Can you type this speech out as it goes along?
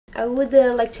I would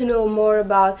like to know more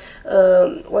about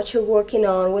what you're working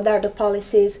on. What are the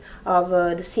policies of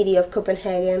the city of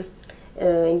Copenhagen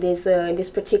in this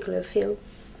particular field?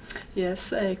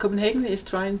 Yes, Copenhagen is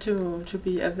trying to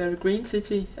be a very green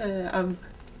city. Our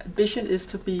ambition is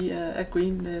to be a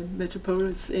green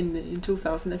metropolis in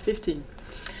 2015.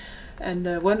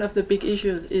 And one of the big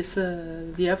issues is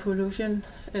the air pollution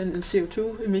and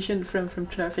CO2 emission from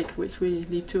traffic, which we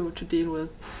need to deal with.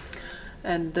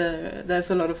 And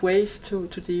there's a lot of ways to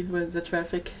deal with the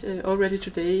traffic. Already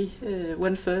today,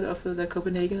 1/3 of the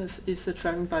Copenhageners is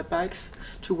traveling by bikes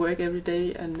to work every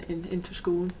day and into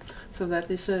school. So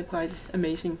that is quite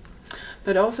amazing.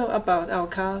 But also about our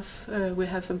cars, we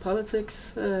have some politics.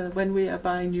 When we are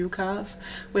buying new cars,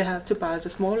 we have to buy the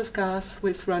smallest cars,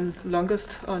 which run longest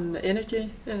on energy,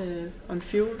 on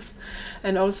fuels.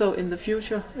 And also in the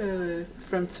future,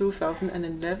 from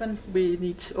 2011, we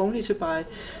need only to buy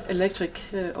electric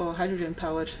or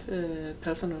hydrogen-powered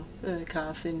personal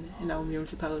cars in our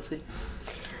municipality.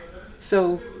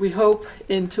 So we hope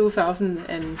in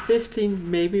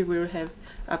 2015 maybe we'll have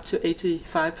up to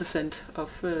 85% of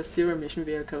zero-emission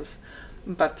vehicles.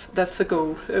 But that's the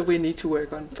goal we need to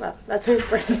work on. Well, that's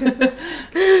impressive.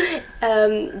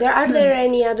 Are there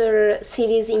any other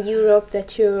cities in Europe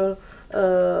that you're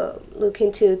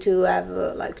looking to have,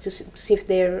 like to see if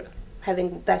they're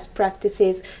having best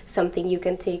practices, something you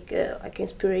can take like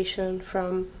inspiration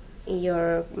from in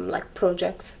your like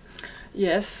projects?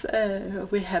 Yes,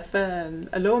 we have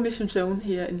a low emission zone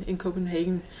here in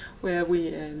Copenhagen, where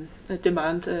we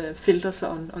demand filters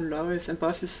on lorries and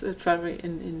buses traveling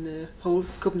in the whole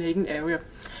Copenhagen area.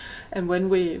 And when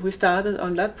we started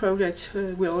on that project,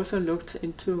 we also looked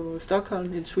into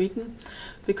Stockholm in Sweden,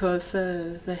 because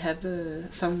they have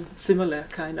some similar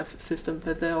kind of system,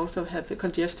 but they also have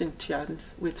congestion charges,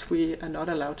 which we are not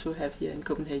allowed to have here in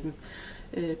Copenhagen.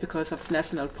 Because of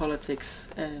national politics.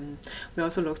 And we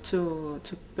also look to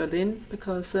Berlin,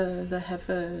 because they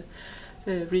have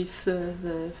reached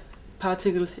the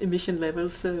particle emission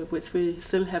levels, which we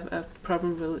still have a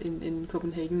problem with in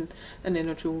Copenhagen, and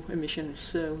NO2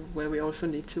 emissions, where we also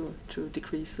need to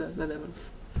decrease the levels.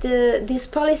 These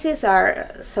policies are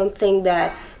something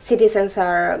that citizens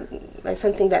are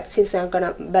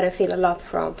gonna benefit a lot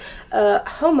from.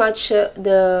 How much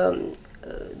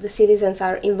the citizens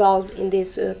are involved in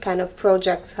these kind of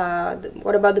projects?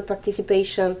 What about the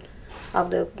participation of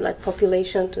the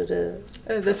population to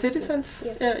the citizens?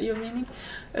 Yes. You're meaning?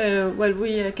 Well,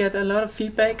 we get a lot of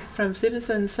feedback from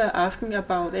citizens asking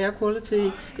about air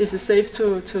quality. Is it safe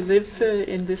to live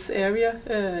in this area?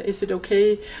 Is it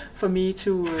okay for me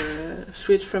to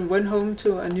switch from one home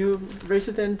to a new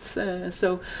residence?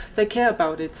 So they care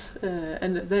about it,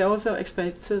 and they also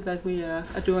expect that we are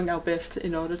doing our best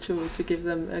in order to give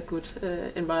them a good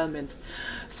environment.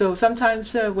 So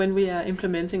sometimes when we are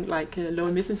implementing like low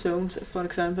emission zones, for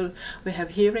example, we have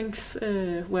hearings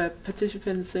where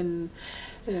participants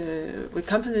with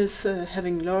companies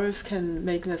having lorries can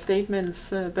make their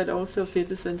statements, but also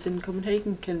citizens in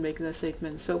Copenhagen can make their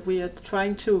statements. So we are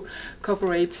trying to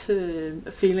cooperate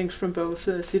feelings from both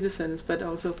citizens, but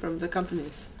also from the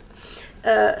companies.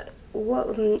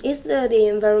 Is the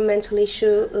environmental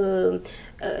issue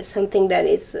something that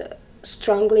is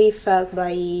strongly felt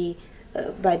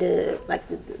by the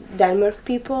Denmark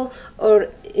people, or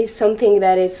is something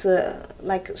that is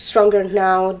like stronger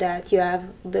now that you have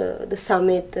the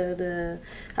summit?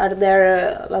 Are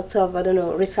there lots of, I don't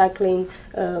know, recycling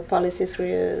policies,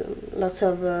 lots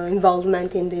of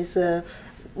involvement in this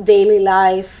daily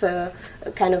life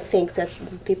kind of things that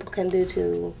people can do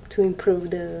to improve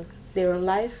their own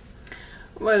life?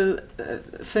 Well,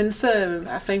 since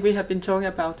I think we have been talking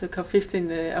about the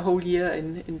COP15 a whole year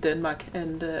in Denmark,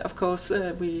 and of course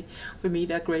we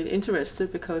meet a great interest,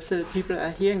 because people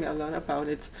are hearing a lot about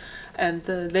it. And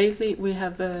lately we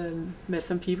have met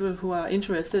some people who are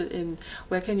interested in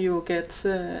where can you get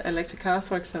electric cars,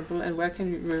 for example, and where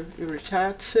can you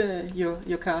recharge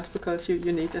your cars, because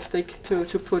you need a stick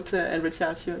to put and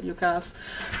recharge your cars.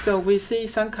 So we see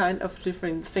some kind of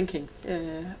different thinking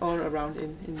all around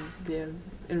in the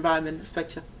environment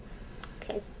spectrum.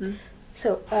 Okay.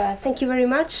 So thank you very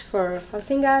much for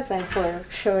hosting us and for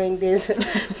showing this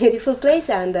beautiful place,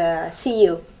 and see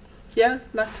you. Yeah,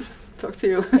 nice to talk to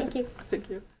you. Thank you. Thank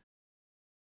you.